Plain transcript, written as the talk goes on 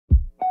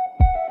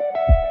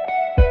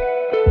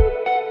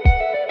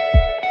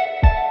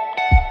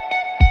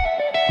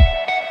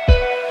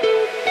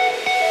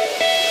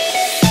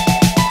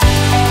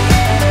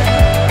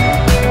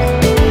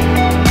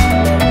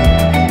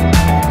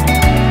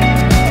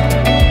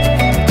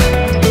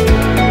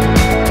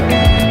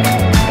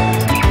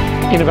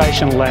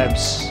Innovation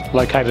Labs,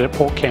 located at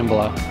Port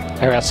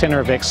Kembla, are our centre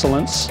of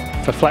excellence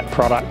for flat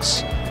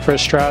products for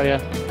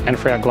Australia and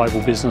for our global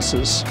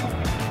businesses.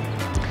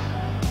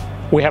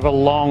 We have a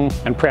long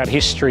and proud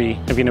history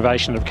of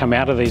innovation that have come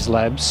out of these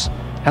labs,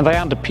 and they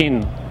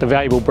underpin the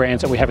valuable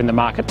brands that we have in the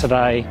market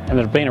today and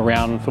that have been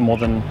around for more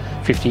than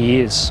 50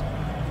 years.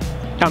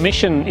 Our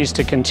mission is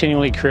to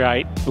continually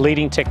create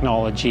leading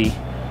technology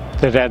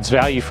that adds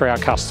value for our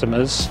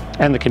customers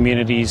and the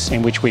communities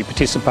in which we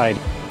participate.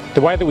 The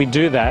way that we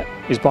do that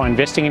is by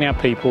investing in our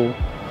people,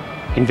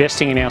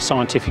 investing in our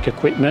scientific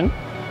equipment,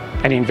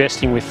 and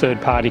investing with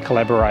third-party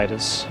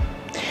collaborators.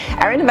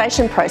 Our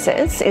innovation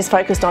process is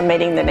focused on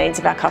meeting the needs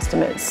of our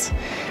customers.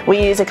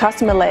 We use a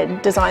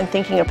customer-led design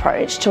thinking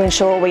approach to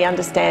ensure we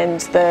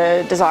understand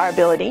the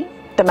desirability,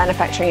 the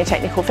manufacturing and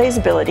technical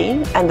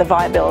feasibility, and the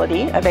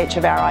viability of each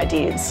of our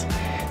ideas.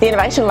 The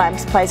Innovation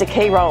Labs plays a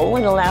key role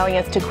in allowing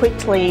us to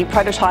quickly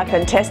prototype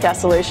and test our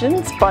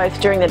solutions,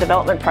 both during the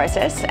development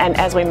process and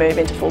as we move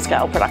into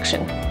full-scale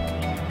production.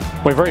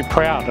 We're very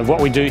proud of what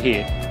we do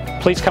here.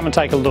 Please come and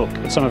take a look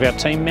at some of our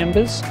team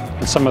members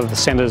and some of the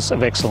centres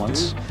of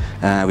excellence.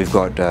 We've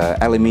got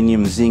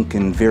aluminium, zinc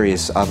and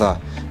various other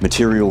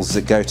materials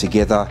that go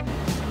together.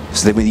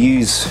 So that we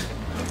use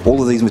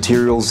all of these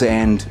materials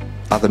and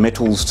other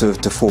metals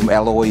to form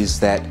alloys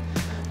that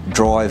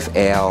drive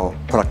our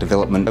product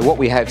development. What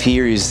we have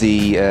here is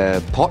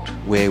the pot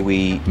where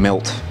we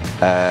melt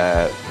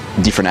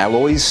different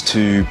alloys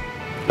to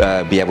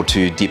be able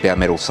to dip our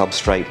metal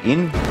substrate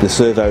in. The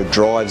servo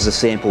drives the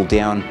sample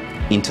down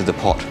into the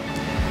pot.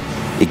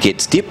 It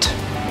gets dipped,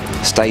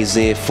 stays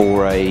there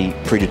for a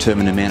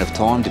predetermined amount of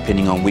time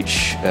depending on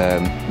which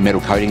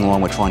metal coating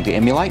line we're trying to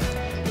emulate.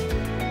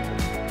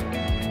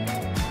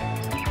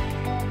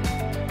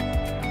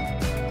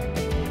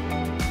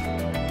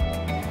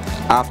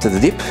 After the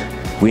dip,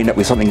 we end up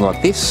with something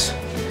like this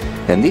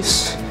and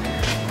this,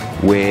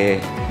 where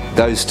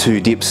those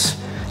two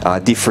dips are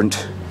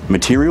different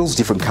materials,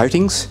 different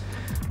coatings.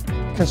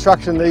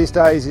 Construction these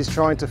days is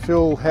trying to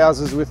fill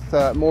houses with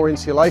more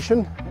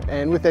insulation,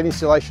 and with that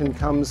insulation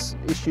comes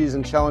issues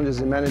and challenges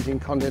in managing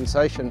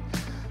condensation.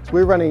 So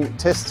we're running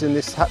tests in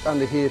this hut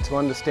under here to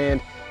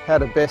understand how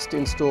to best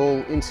install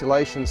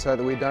insulation so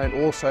that we don't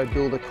also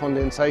build a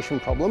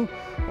condensation problem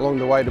along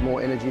the way to more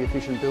energy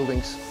efficient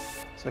buildings.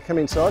 So come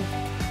inside.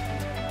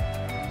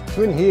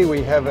 So in here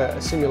we have a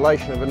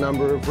simulation of a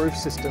number of roof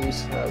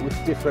systems with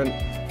different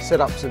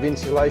setups of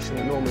insulation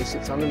that normally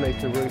sits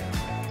underneath the roof.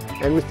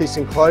 And with this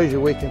enclosure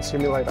we can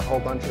simulate a whole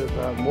bunch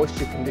of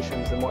moisture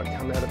conditions that might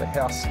come out of the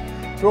house.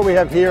 So what we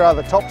have here are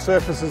the top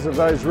surfaces of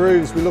those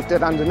roofs we looked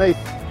at underneath.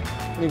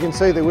 And you can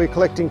see that we're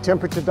collecting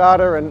temperature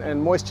data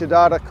and moisture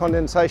data,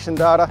 condensation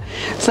data.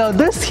 So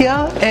this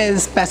here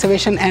is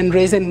passivation and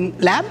resin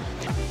lab.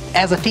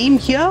 As a team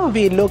here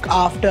we look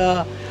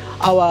after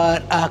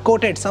our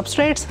coated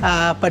substrates,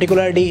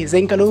 particularly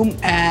zinc alum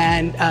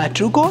and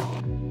TrueCore.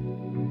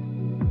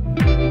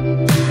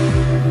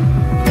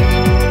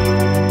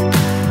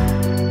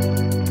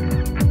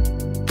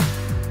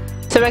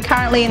 So we're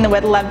currently in the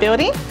weather lab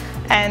building,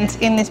 and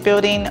in this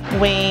building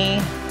we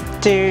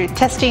do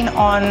testing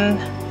on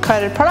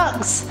coated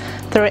products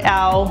through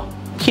our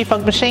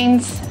QFOG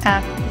machines,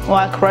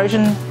 our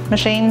corrosion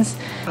machines,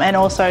 and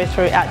also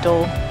through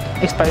outdoor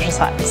exposure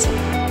sites.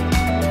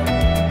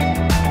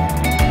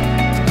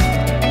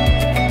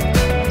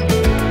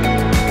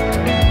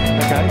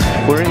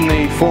 We're in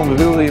the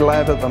Formability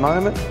lab at the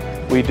moment.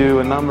 We do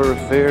a number of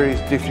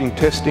various different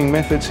testing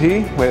methods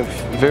here. We have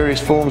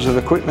various forms of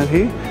equipment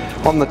here.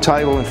 On the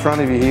table in front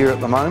of you here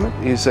at the moment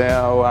is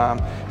our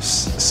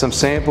some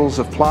samples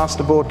of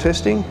plasterboard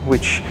testing,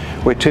 which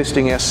we're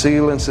testing our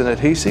sealants and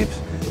adhesives.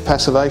 The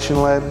passivation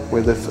lab,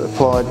 where they've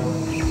applied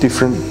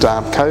different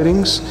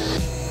coatings.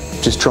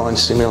 Just try and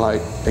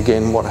simulate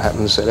again what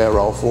happens at our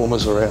roll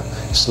formers or our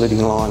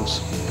slitting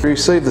lines. We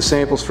receive the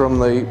samples from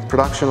the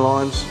production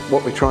lines.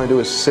 What we try and do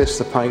is assess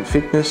the paint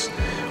thickness.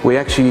 We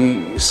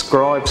actually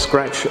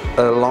scratch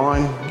a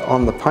line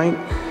on the paint,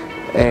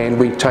 and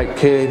we take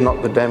care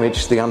not to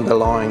damage the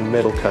underlying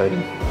metal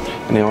coating.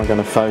 And now I'm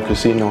going to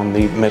focus in on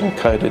the metal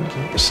coated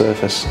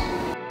surface.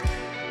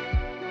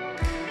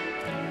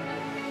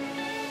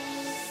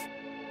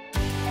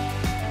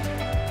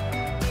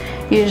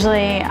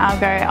 Usually I'll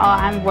go,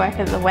 I work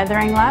at the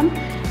weathering lab,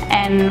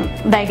 and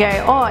they go,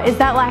 oh, is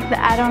that like the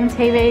ad on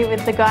TV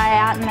with the guy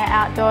out in the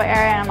outdoor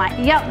area? And I'm like,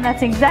 yep,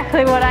 that's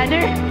exactly what I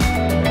do.